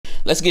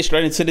let's get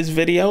straight into this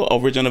video.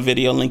 Original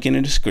video link in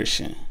the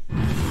description.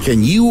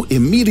 Can you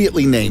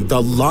immediately name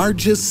the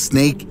largest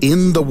snake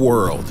in the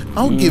world?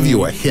 I'll give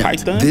you a hint.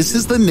 Python? This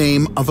is the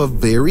name of a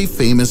very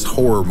famous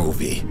horror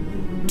movie.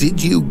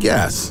 Did you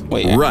guess?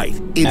 Wait, right,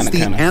 it's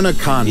Anaconda. the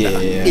anaconda. Yeah,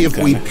 if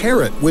we Anaconda.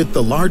 pair it with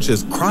the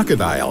largest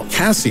crocodile,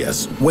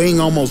 Cassius, weighing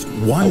almost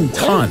 1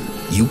 ton,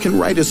 you can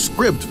write a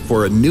script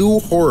for a new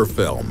horror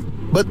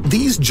film. But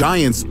these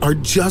giants are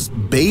just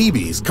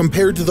babies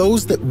compared to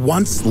those that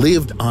once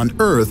lived on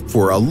Earth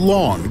for a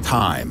long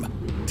time.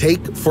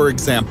 Take, for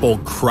example,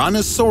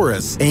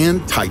 Kronosaurus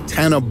and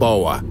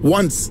Titanoboa.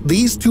 Once,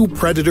 these two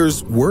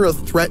predators were a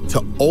threat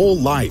to all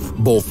life,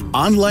 both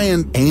on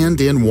land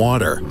and in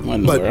water.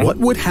 But what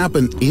would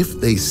happen if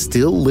they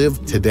still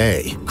lived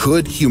today?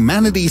 Could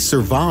humanity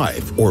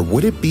survive, or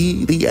would it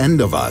be the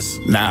end of us?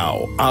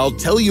 Now, I'll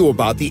tell you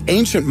about the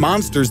ancient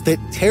monsters that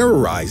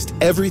terrorized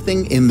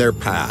everything in their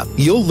path.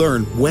 You'll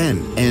learn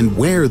when and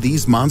where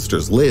these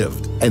monsters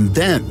lived, and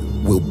then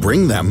we'll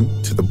bring them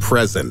to the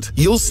present.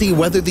 You'll see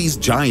whether these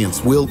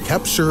giants will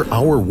capture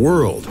our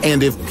world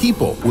and if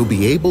people will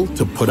be able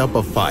to put up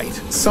a fight.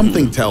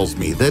 Something tells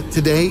me that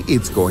today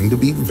it's going to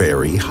be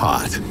very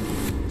hot.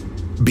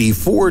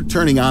 Before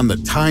turning on the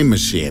time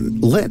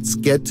machine, let's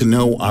get to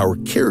know our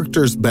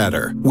characters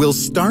better. We'll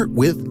start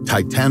with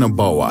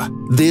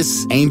Titanoboa.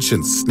 This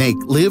ancient snake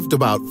lived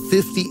about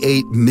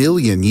 58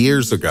 million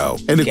years ago,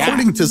 and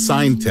according to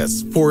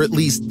scientists, for at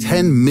least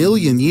 10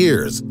 million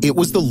years, it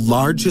was the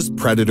largest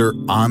predator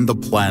on the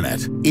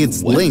planet.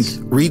 Its length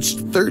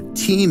reached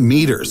 13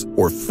 meters,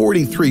 or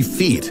 43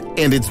 feet,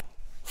 and its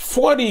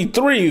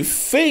 43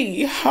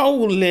 feet.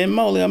 Holy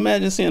moly.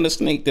 Imagine seeing a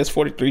snake that's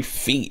 43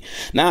 feet.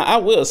 Now, I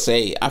will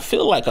say, I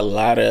feel like a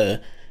lot of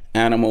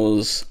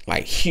animals,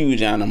 like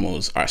huge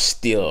animals, are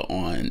still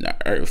on the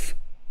earth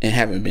and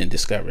haven't been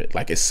discovered.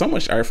 Like, it's so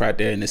much earth out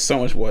there and there's so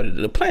much water.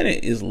 The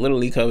planet is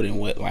literally covered in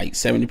what, like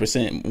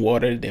 70%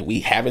 water that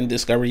we haven't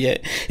discovered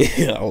yet.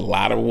 A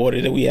lot of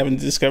water that we haven't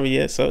discovered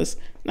yet. So it's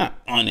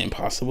not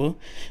unimpossible.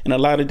 And a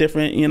lot of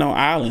different,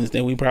 islands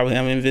that we probably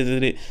haven't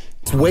visited.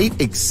 Its weight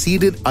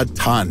exceeded a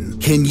ton.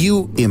 Can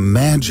you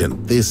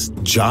imagine this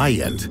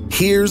giant?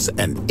 Here's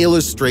an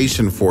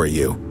illustration for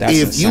you.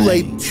 If you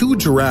laid 2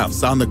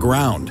 giraffes on the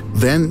ground,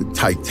 then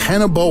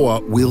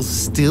Titanoboa will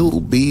still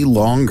be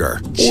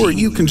longer. Or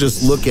you can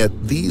just look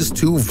at these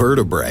 2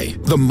 vertebrae.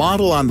 The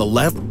model on the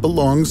left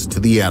belongs to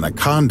the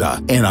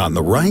anaconda, and on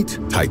the right,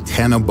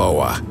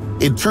 Titanoboa.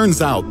 It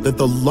turns out that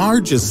the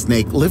largest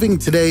snake living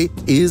today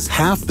is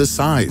half the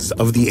size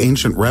of the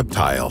ancient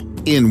reptile.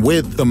 In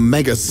width, the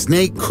mega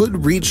snake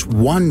could reach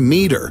 1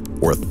 meter,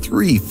 or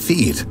 3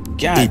 feet.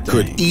 It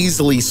could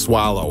easily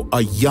swallow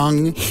a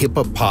young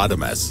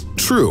hippopotamus.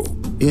 True,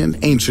 in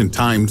ancient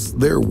times,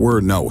 there were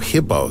no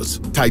hippos.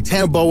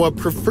 Titanoboa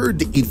preferred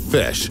to eat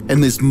fish,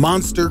 and this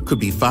monster could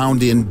be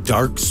found in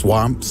dark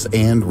swamps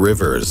and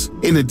rivers.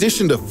 In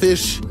addition to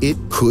fish, it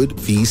could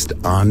feast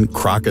on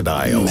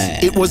crocodiles.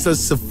 It was a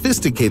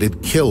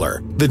sophisticated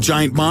killer. The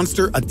giant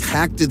monster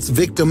attacked its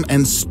victim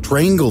and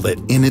strangled it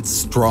in its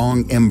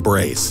strong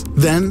embrace.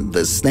 Then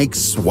the snake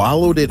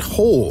swallowed it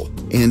whole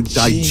and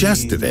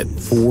digested it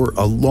for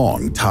a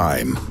long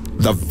time.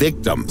 The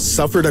victim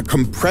suffered a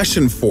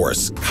compression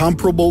force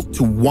comparable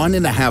to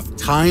 1.5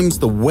 times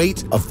the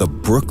weight of the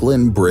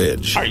Brooklyn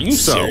Bridge. Are you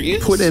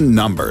serious? So put in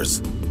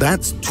numbers.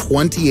 That's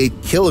 28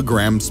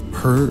 kilograms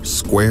per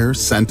square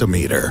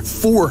centimeter,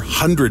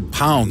 400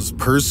 pounds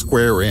per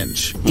square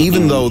inch.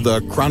 Even though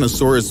the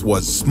Kronosaurus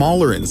was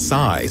smaller in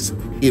size,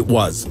 it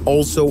was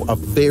also a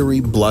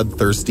very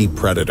bloodthirsty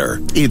predator.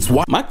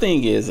 My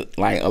thing is,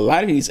 like, a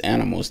lot of these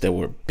animals that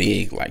were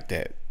big like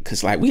that,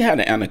 because like we have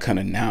the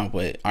anaconda now,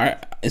 but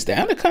is the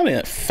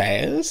anaconda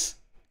fast?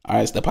 Or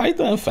is the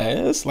python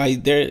fast?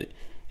 Like, they're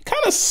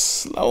kind of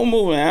slow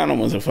moving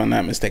animals, if I'm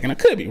not mistaken. I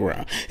could be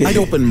wrong. Wide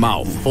open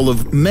mouth full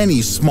of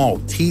many small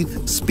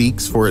teeth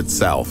speaks for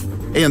itself.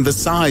 And the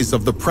size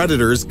of the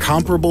predator is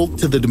comparable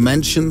to the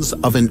dimensions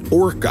of an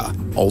orca,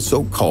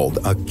 also called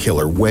a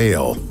killer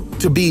whale.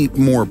 To be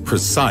more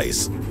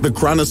precise, the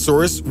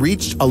Kronosaurus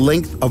reached a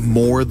length of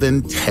more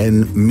than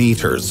 10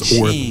 meters,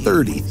 or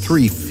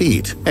 33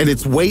 feet, and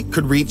its weight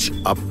could reach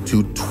up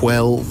to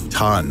 12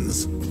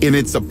 tons. In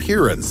its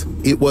appearance,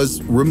 it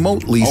was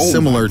remotely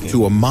similar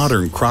to a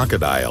modern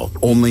crocodile,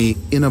 only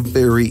in a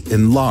very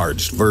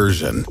enlarged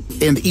version.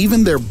 And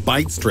even their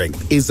bite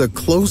strength is a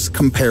close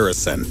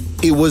comparison.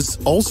 It was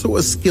also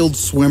a skilled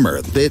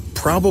swimmer that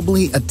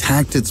probably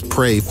attacked its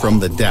prey from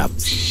the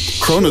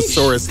depths.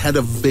 Kronosaurus had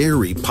a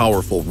very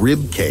powerful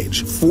rib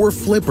cage, 4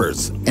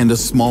 flippers, and a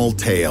small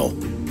tail.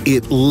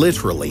 It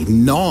literally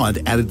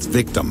gnawed at its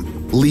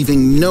victim,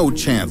 leaving no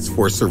chance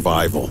for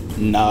survival.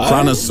 No.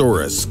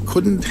 Kronosaurus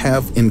couldn't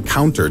have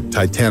encountered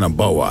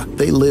Titanoboa.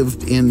 They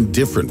lived in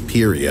different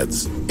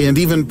periods, and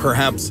even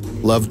perhaps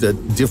loved a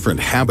different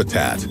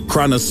habitat.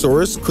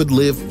 Kronosaurus could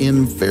live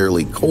in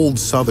fairly cold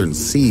southern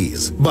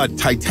seas, but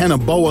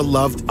Titanoboa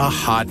loved a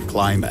hot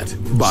climate.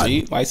 But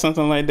see, like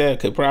something like that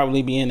could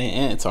probably be in the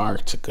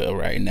Antarctica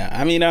right now.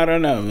 I mean, I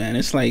don't know, man.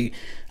 It's like,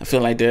 I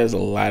feel like there's a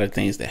lot of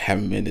things that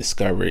haven't been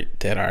discovered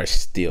that are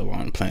still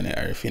on planet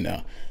Earth, you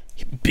know.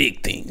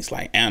 Big things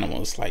like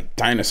animals, like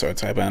dinosaur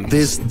type animals.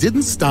 this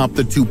didn't stop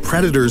the two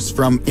predators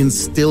from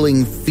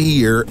instilling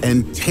fear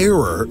and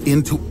terror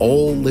into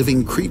all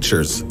living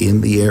creatures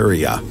in the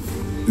area.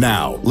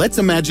 Now, let's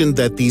imagine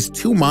that these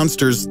two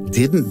monsters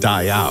didn't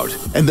die out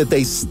and that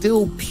they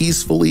still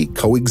peacefully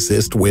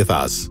coexist with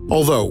us.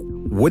 Although,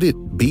 would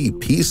it be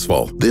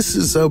peaceful? This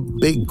is a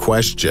big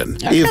question.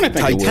 If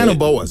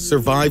Titanoboa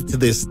survived to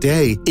this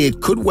day,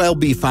 it could well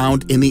be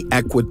found in the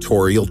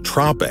equatorial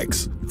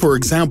tropics. For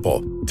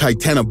example,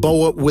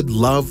 Titanoboa would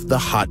love the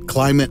hot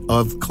climate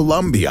of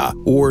Colombia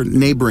or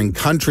neighboring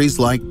countries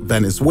like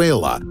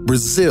Venezuela,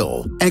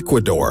 Brazil,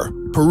 Ecuador,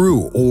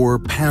 Peru, or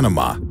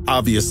Panama.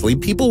 Obviously,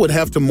 people would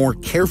have to more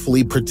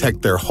carefully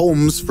protect their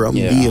homes from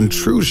the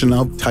intrusion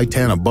of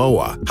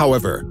Titanoboa.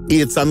 However,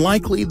 it's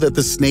unlikely that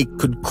the snake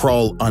could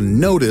crawl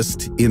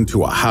unnoticed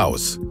into a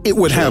house. It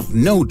would have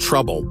no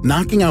trouble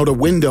knocking out a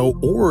window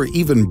or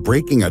even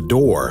breaking a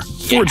door.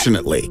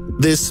 Fortunately,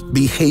 this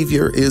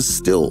behavior is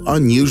still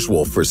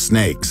unusual for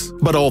snakes.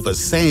 But all the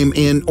same,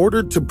 in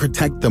order to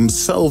protect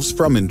themselves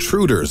from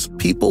intruders,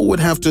 people would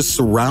have to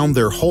surround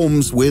their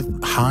homes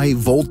with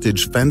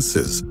high-voltage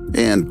fences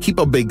and keep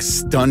a big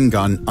stun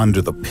gun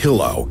under the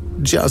pillow,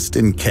 just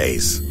in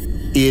case.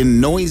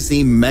 In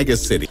noisy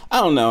megacity,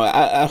 I don't know.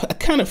 I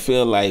kind of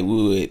feel like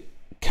we would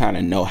kind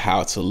of know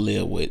how to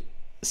live with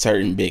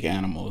certain big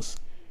animals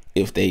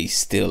if they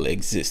still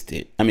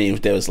existed. I mean,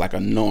 if there was like a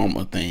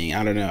normal thing,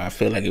 I don't know. I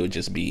feel like it would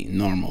just be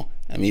normal.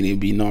 I mean,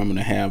 it'd be normal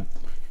to have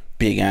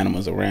big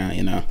animals around,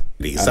 you know.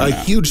 A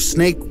huge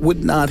snake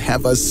would not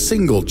have a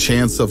single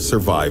chance of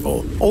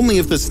survival, only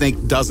if the snake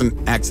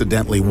doesn't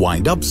accidentally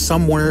wind up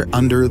somewhere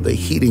under the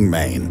heating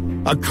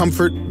main, a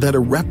comfort that a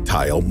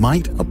reptile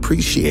might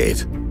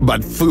appreciate.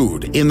 But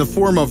food in the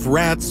form of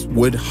rats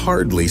would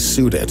hardly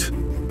suit it.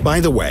 By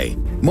the way,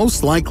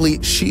 most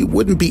likely she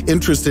wouldn't be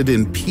interested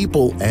in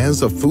people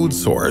as a food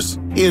source.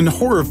 In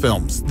horror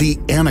films, the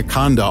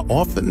anaconda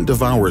often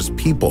devours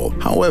people.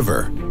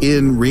 However,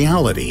 in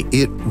reality,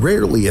 it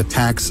rarely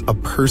attacks a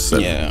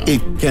person.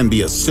 It can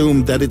be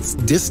assumed that its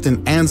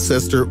distant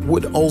ancestor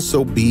would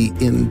also be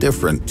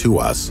indifferent to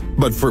us.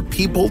 But for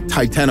people,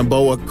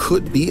 Titanoboa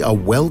could be a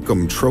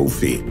welcome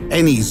trophy.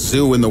 Any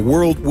zoo in the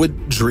world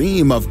would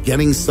dream of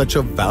getting such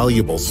a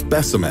valuable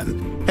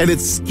specimen. And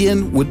its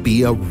skin would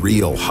be a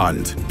real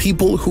hunt.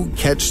 People who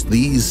catch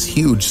these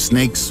huge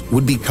snakes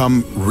would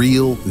become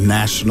real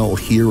national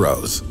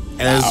heroes.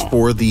 As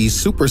for the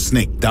super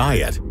snake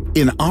diet,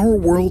 in our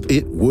world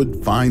it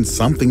would find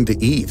something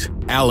to eat.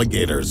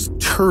 Alligators,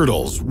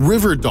 turtles,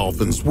 river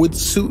dolphins would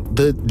suit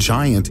the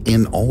giant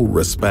in all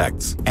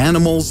respects.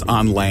 Animals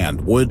on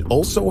land would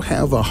also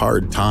have a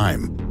hard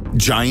time.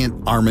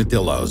 Giant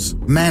armadillos,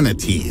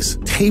 manatees,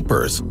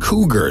 tapirs,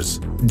 cougars,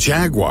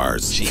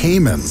 jaguars,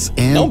 caimans,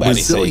 and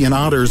Brazilian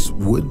otters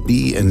would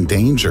be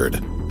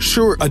endangered.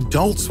 Sure,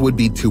 adults would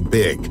be too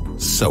big,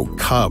 so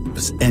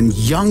cubs and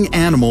young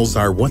animals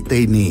are what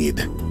they need.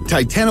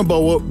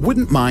 Titanoboa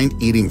wouldn't mind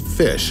eating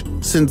fish,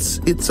 since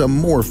it's a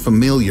more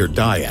familiar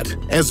diet.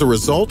 As a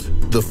result,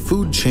 the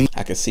food chain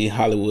I can see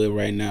Hollywood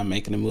right now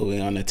making a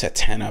movie on the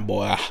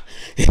Titanoboa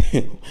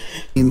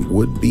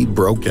would be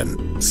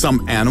broken.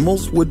 Some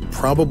animals would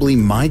probably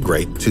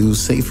migrate to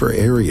safer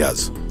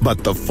areas,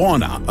 but the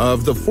fauna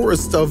of the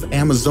forests of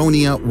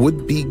Amazonia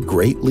would be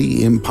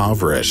greatly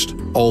impoverished.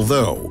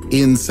 Although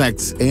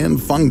insects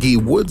and fungi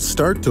would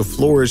start to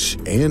flourish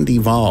and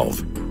evolve,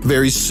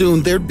 very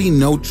soon there'd be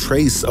no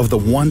trace of the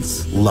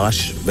once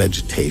lush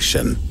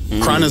vegetation.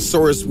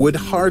 Kronosaurus would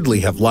hardly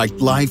have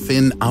liked life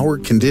in our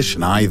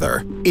condition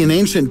either. In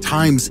ancient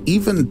times,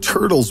 even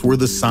turtles were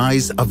the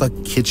size of a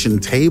kitchen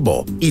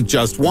table. Eat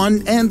just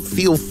one and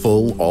feel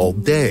full all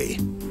day.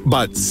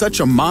 But such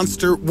a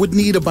monster would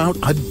need about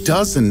a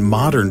dozen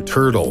modern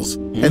turtles,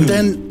 and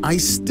then I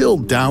still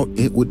doubt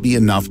it would be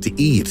enough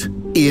to eat.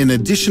 In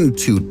addition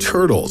to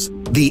turtles,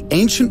 the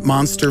ancient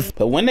monster...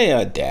 But when they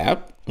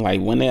adapt,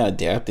 like when they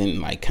adapt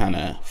and like kind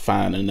of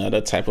find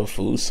another type of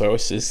food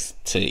sources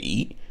to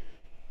eat,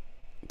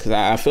 because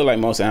I feel like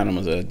most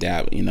animals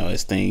adapt, you know,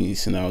 as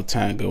things, you know,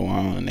 time go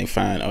on and they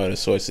find other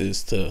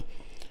sources to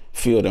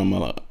fuel them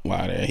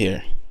while they're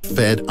here.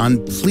 Fed on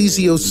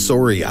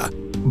Plesiosauria,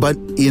 but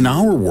in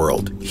our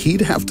world,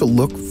 he'd have to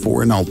look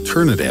for an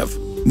alternative.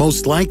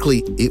 Most likely,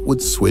 it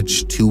would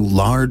switch to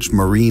large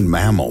marine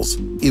mammals.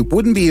 It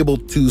wouldn't be able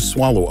to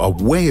swallow a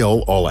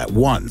whale all at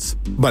once,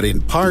 but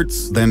in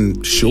parts,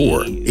 then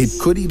sure, it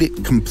could eat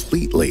it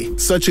completely.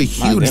 Such a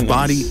huge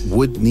body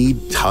would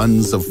need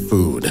tons of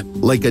food.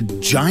 Like a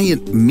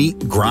giant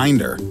meat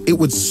grinder, it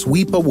would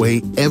sweep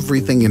away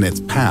everything in its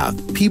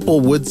path.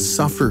 People would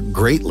suffer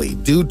greatly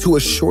due to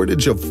a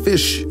shortage of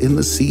fish in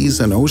the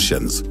seas and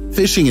oceans.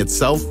 Fishing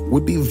itself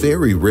would be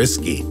very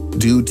risky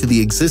due to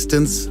the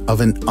existence of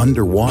an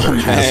underwater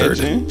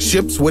hazard.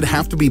 Ships would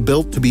have to be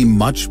built to be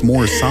much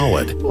more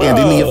solid. Bro, and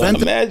in the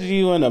event imagine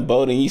you in a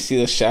boat and you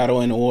see a shadow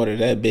in the water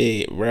that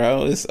big,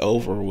 bro, it's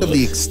over with. Of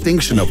the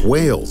extinction of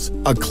whales,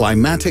 a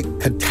climatic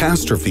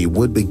catastrophe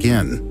would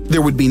begin.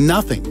 There would be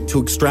nothing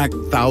to extract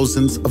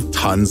thousands of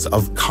tons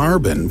of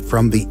carbon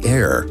from the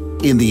air.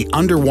 In the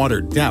underwater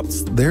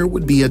depths, there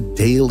would be a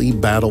daily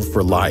battle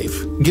for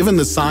life. Given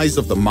the size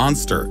of the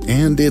monster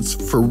and its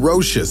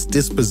ferocious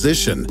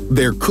disposition,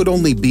 there could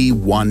only be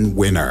one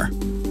winner.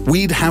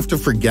 We'd have to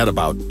forget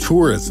about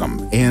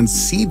tourism and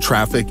sea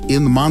traffic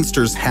in the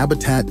monster's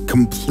habitat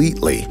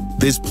completely.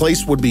 This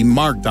place would be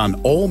marked on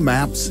all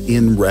maps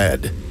in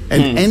red,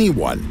 and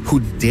anyone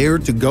who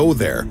dared to go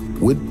there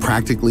would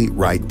practically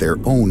write their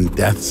own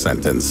death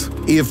sentence.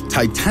 If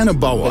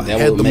Titanoboa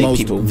had the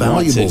most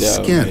valuable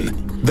skin,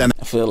 then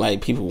I feel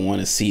like people want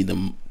to see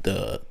the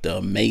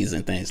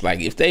amazing things.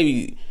 Like if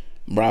they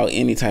brought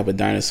any type of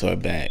dinosaur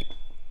back,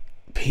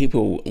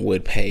 people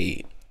would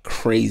pay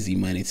crazy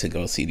money to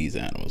go see these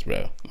animals,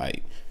 bro.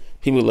 Like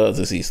people love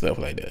to see stuff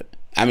like that.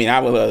 I mean, I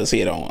would love to see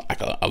it on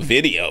like a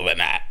video, but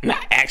not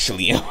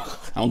actually.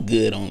 I'm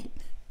good on.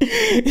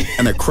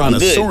 And a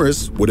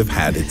Chronosaurus would have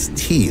had its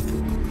teeth.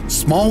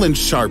 Small and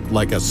sharp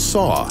like a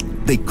saw,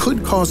 they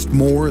could cost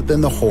more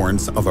than the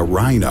horns of a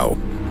rhino.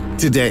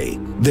 Today,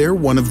 they're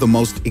one of the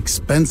most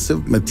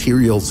expensive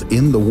materials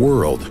in the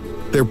world.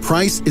 Their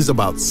price is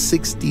about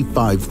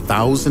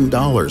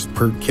 $65,000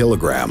 per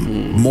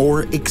kilogram,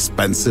 more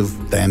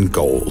expensive than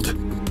gold.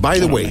 By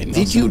the way,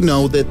 did you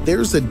know that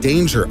there's a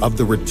danger of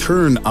the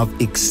return of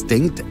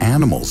extinct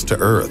animals to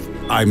Earth?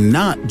 I'm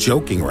not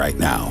joking right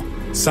now.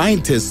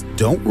 Scientists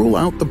don't rule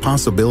out the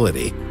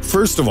possibility.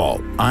 First of all,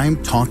 I'm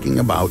talking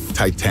about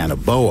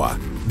Titanoboa.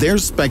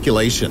 There's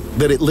speculation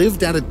that it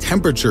lived at a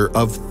temperature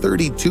of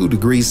 32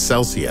 degrees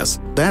Celsius.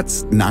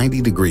 That's 90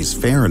 degrees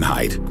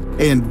Fahrenheit.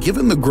 And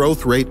given the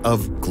growth rate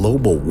of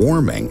global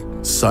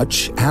warming,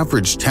 such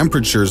average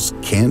temperatures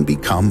can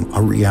become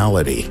a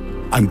reality.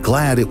 I'm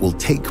glad it will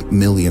take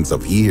millions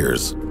of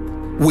years.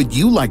 Would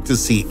you like to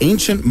see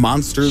ancient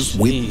monsters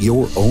with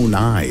your own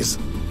eyes?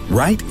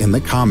 Write in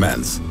the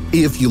comments.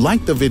 If you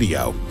liked the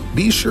video,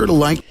 be sure to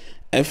like.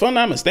 If I'm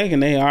not mistaken,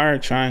 they are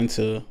trying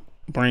to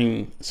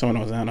bring some of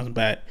those animals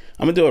back.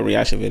 I'm gonna do a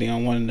reaction video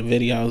on one of the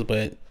videos,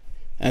 but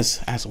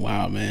that's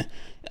wild, man.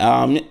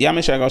 Yeah,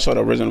 make sure I go show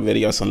the original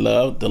video some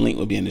love. The link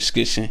will be in the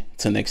description.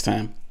 Till next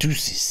time,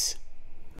 deuces.